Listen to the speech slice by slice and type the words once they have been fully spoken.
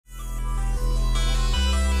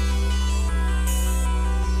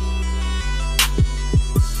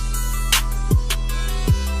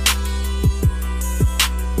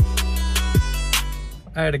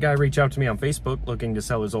I had a guy reach out to me on Facebook looking to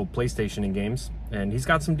sell his old PlayStation and games, and he's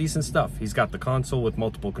got some decent stuff. He's got the console with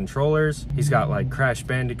multiple controllers, he's got like Crash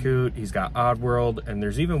Bandicoot, he's got Oddworld, and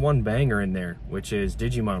there's even one banger in there, which is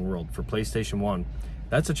Digimon World for PlayStation 1.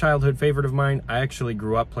 That's a childhood favorite of mine. I actually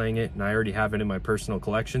grew up playing it, and I already have it in my personal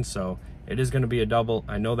collection, so it is going to be a double.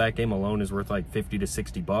 I know that game alone is worth like 50 to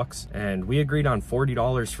 60 bucks, and we agreed on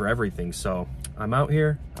 $40 for everything, so I'm out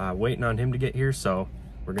here waiting on him to get here, so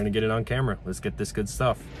we're gonna get it on camera. Let's get this good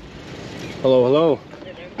stuff. Hello, hello.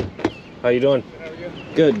 Hey, man. How you doing? How are you?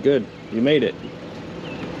 Good, good. You made it.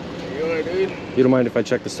 You alright, dude? You don't mind if I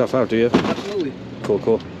check the stuff out, do you? Absolutely. Cool,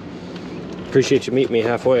 cool. Appreciate you meeting me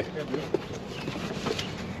halfway. Yeah, dude.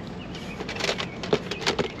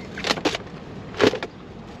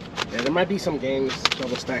 Yeah, there might be some games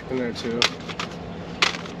double stacked in there too.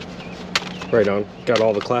 Right on. Got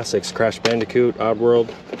all the classics. Crash Bandicoot,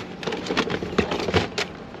 Oddworld.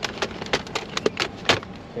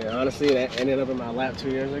 Yeah, honestly, that ended up in my lap 2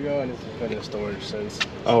 years ago, and it's just been in storage since.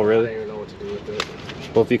 Oh, really? I don't even know what to do with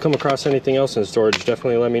it. Well, if you come across anything else in storage,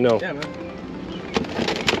 definitely let me know. Yeah, man.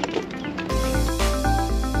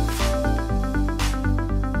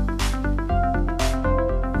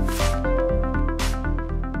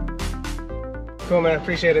 Cool, man.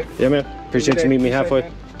 Appreciate it. Yeah, man. Appreciate you meeting me Stay halfway.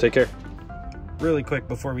 safe, man. Take care. Really quick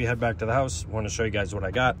before we head back to the house, I want to show you guys what I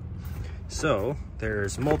got. So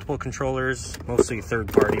there's multiple controllers, mostly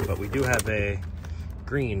third party, but we do have a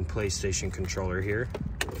green PlayStation controller here.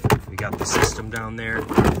 We got the system down there.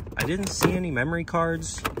 I didn't see any memory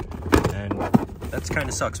cards, and that's kind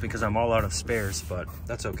of sucks because I'm all out of spares, but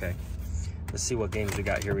that's okay. Let's see what games we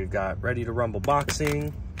got here. We've got Ready to Rumble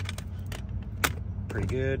Boxing. Pretty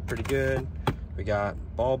good, pretty good. We got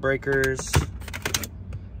Ball Breakers,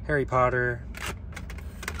 Harry Potter,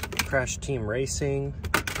 Crash Team Racing,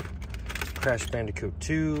 Crash Bandicoot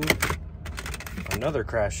 2, another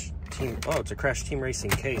Crash Team, oh, it's a Crash Team Racing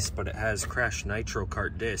case, but it has Crash Nitro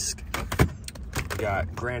Kart disc. We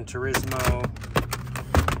got Gran Turismo.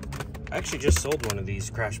 I actually just sold one of these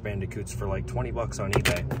Crash Bandicoots for like 20 bucks on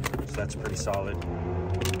eBay, so that's pretty solid.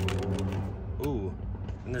 Ooh,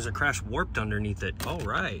 and there's a Crash Warped underneath it. All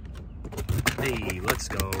right. Hey, let's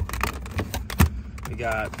go. We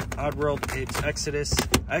got Oddworld, Abe's Exodus.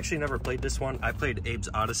 I actually never played this one. I played Abe's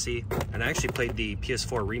Odyssey, and I actually played the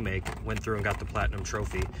PS4 remake, went through and got the Platinum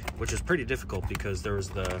Trophy, which is pretty difficult because there was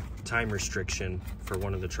the time restriction for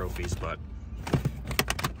one of the trophies, but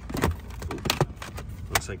ooh,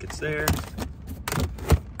 looks like it's there.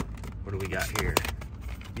 What do we got here?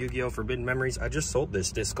 Yu-Gi-Oh! Forbidden Memories. I just sold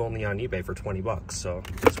this disc only on eBay for 20 bucks, so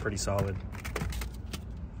it's pretty solid.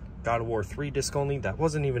 God of War 3 disc only. That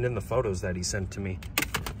wasn't even in the photos that he sent to me.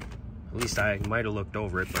 At least I might have looked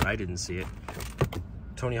over it, but I didn't see it.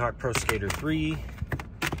 Tony Hawk Pro Skater 3.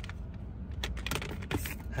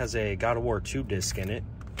 Has a God of War 2 disc in it.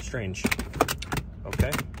 Strange.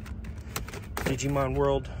 Okay. Digimon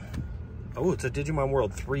World. Oh, it's a Digimon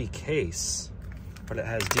World 3 case. But it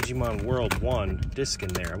has Digimon World 1 disc in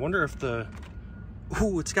there. I wonder if the...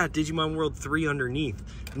 Ooh, it's got Digimon World 3 underneath.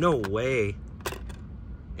 No way.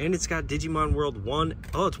 And it's got Digimon World 1.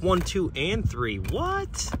 Oh, it's 1, 2, and 3.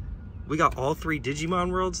 What? We got all 3 Digimon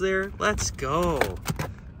Worlds there? Let's go.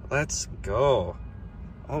 Let's go.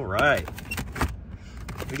 All right.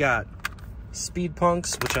 We got Speed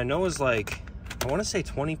Punks, which I know is like, I want to say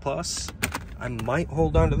 20 plus. I might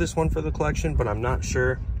hold on to this one for the collection, but I'm not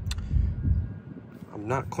sure. I'm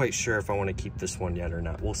not quite sure if I want to keep this one yet or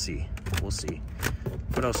not. We'll see. We'll see.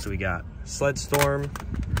 What else do we got? Sled Storm.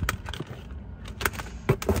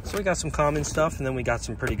 So we got some common stuff, and then we got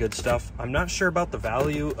some pretty good stuff. I'm not sure about the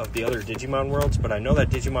value of the other Digimon Worlds, but I know that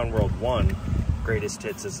Digimon World 1 Greatest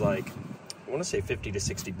Hits is like, I want to say 50 to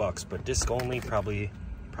 60 bucks, but disc only probably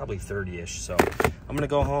 30-ish. So I'm gonna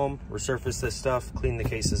go home, resurface this stuff, clean the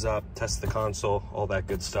cases up, test the console, all that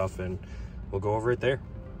good stuff, and we'll go over it there.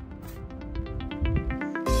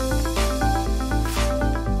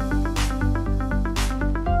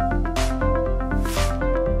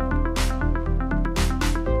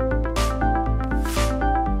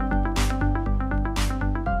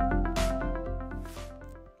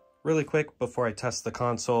 Really quick, before I test the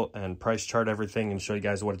console and price chart everything and show you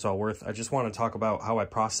guys what it's all worth, I just want to talk about how I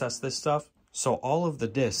process this stuff. So all of the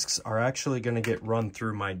discs are actually going to get run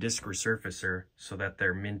through my disc resurfacer so that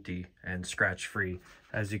they're minty and scratch free.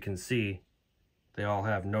 As you can see, they all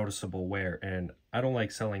have noticeable wear, and I don't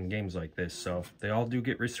like selling games like this, so they all do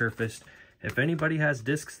get resurfaced. If anybody has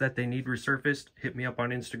discs that they need resurfaced, hit me up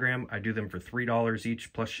on Instagram. I do them for $3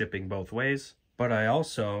 each plus shipping both ways. But I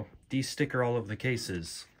also de-sticker all of the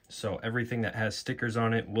cases. So everything that has stickers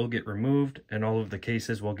on it will get removed, and all of the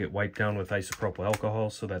cases will get wiped down with isopropyl alcohol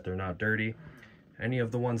so that they're not dirty. Any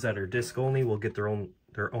of the ones that are disc only will get their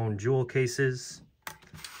own jewel cases.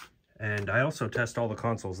 And I also test all the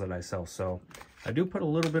consoles that I sell, so I do put a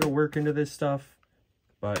little bit of work into this stuff.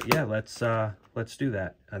 But yeah, let's do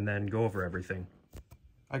that and then go over everything.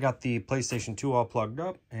 I got the PlayStation 2 all plugged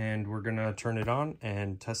up, and we're gonna turn it on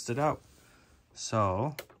and test it out.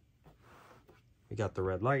 So we got the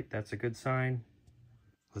red light, that's a good sign.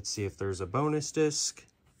 Let's see if there's a bonus disc.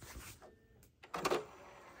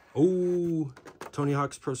 Oh, Tony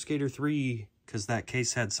Hawk's Pro Skater 3, because that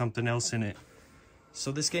case had something else in it.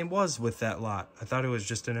 So this game was with that lot. I thought it was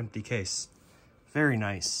just an empty case. Very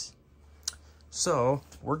nice. So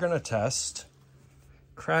we're gonna test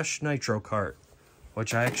Crash Nitro Kart,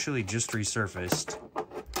 which I actually just resurfaced,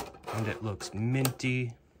 and it looks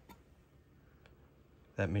minty.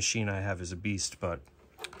 That machine I have is a beast, but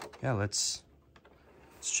yeah, let's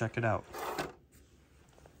check it out.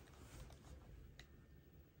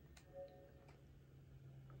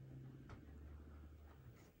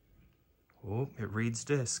 Oh, it reads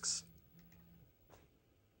discs.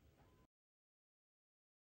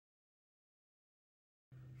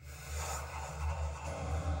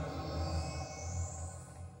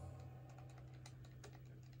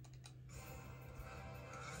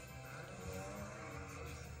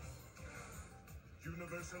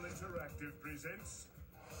 Universal Interactive presents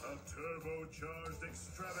a turbocharged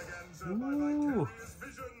extravaganza by Vicarious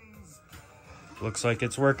Visions. Looks like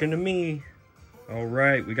it's working to me. All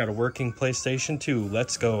right, we got a working PlayStation 2.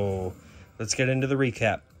 Let's go. Let's get into the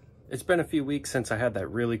recap. It's been a few weeks since I had that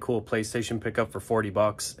really cool PlayStation pickup for 40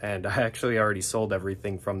 bucks, and I actually already sold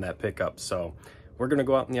everything from that pickup. So we're gonna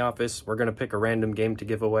go out in the office, we're gonna pick a random game to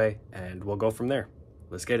give away, and we'll go from there.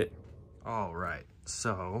 Let's get it. All right,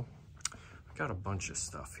 so I got a bunch of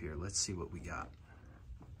stuff here. Let's see what we got.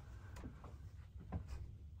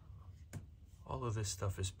 All of this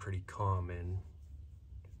stuff is pretty common.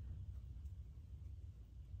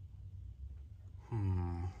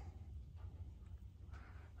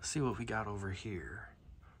 Let's see what we got over here.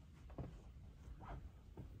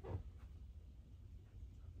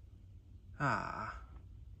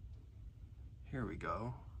 Here we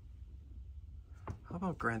go. How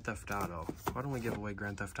about Grand Theft Auto? Why don't we give away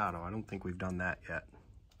Grand Theft Auto? I don't think we've done that yet.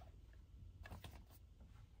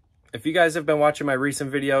 If you guys have been watching my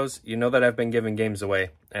recent videos, you know that I've been giving games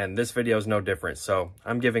away, and this video is no different. So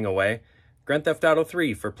I'm giving away Grand Theft Auto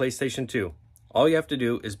 3 for PlayStation 2. All you have to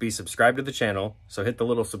do is be subscribed to the channel, so hit the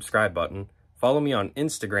little subscribe button. Follow me on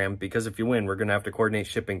Instagram, because if you win, we're going to have to coordinate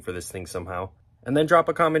shipping for this thing somehow. And then drop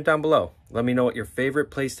a comment down below. Let me know what your favorite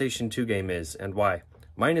PlayStation 2 game is and why.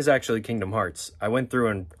 Mine is actually Kingdom Hearts. I went through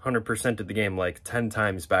and 100%ed the game like 10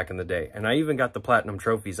 times back in the day, and I even got the Platinum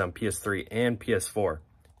trophies on PS3 and PS4.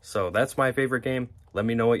 So that's my favorite game. Let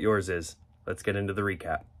me know what yours is. Let's get into the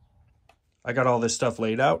recap. I got all this stuff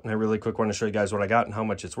laid out, and I really quick want to show you guys what I got and how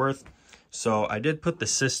much it's worth. So I did put the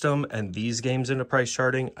system and these games into price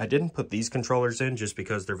charting. I didn't put these controllers in just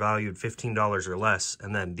because they're valued $15 or less,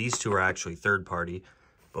 and then these two are actually third party.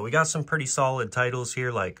 But we got some pretty solid titles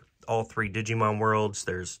here, like all 3 Digimon worlds.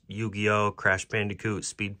 There's Yu-Gi-Oh!, Crash Bandicoot,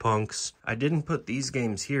 Speed Punks. I didn't put these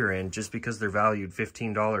games here in just because they're valued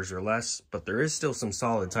 $15 or less, but there is still some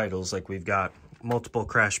solid titles. Like we've got multiple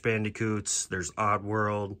Crash Bandicoots, there's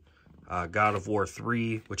Oddworld, God of War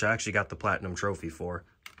 3, which I actually got the Platinum trophy for.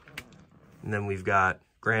 And then we've got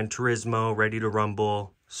Gran Turismo, Ready to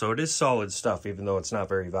Rumble. So it is solid stuff, even though it's not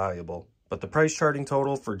very valuable. But the price charting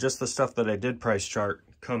total for just the stuff that I did price chart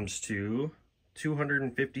comes to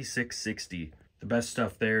 $256.60. The best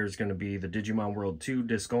stuff there is going to be the Digimon World 2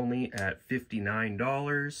 disc only at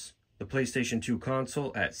 $59. The PlayStation 2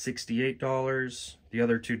 console at $68. The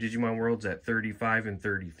other 2 Digimon Worlds at $35 and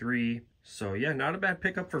 $33. So yeah, not a bad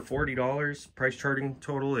pickup for $40. Price charting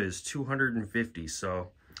total is $250. So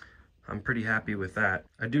I'm pretty happy with that.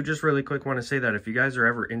 I do just really quick want to say that if you guys are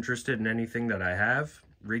ever interested in anything that I have,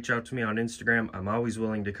 reach out to me on Instagram. I'm always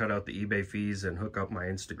willing to cut out the eBay fees and hook up my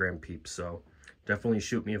Instagram peeps. So definitely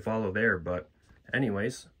shoot me a follow there. But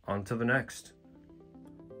anyways, on to the next.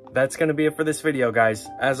 That's going to be it for this video, guys.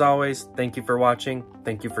 As always, thank you for watching.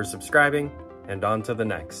 Thank you for subscribing, and on to the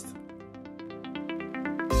next.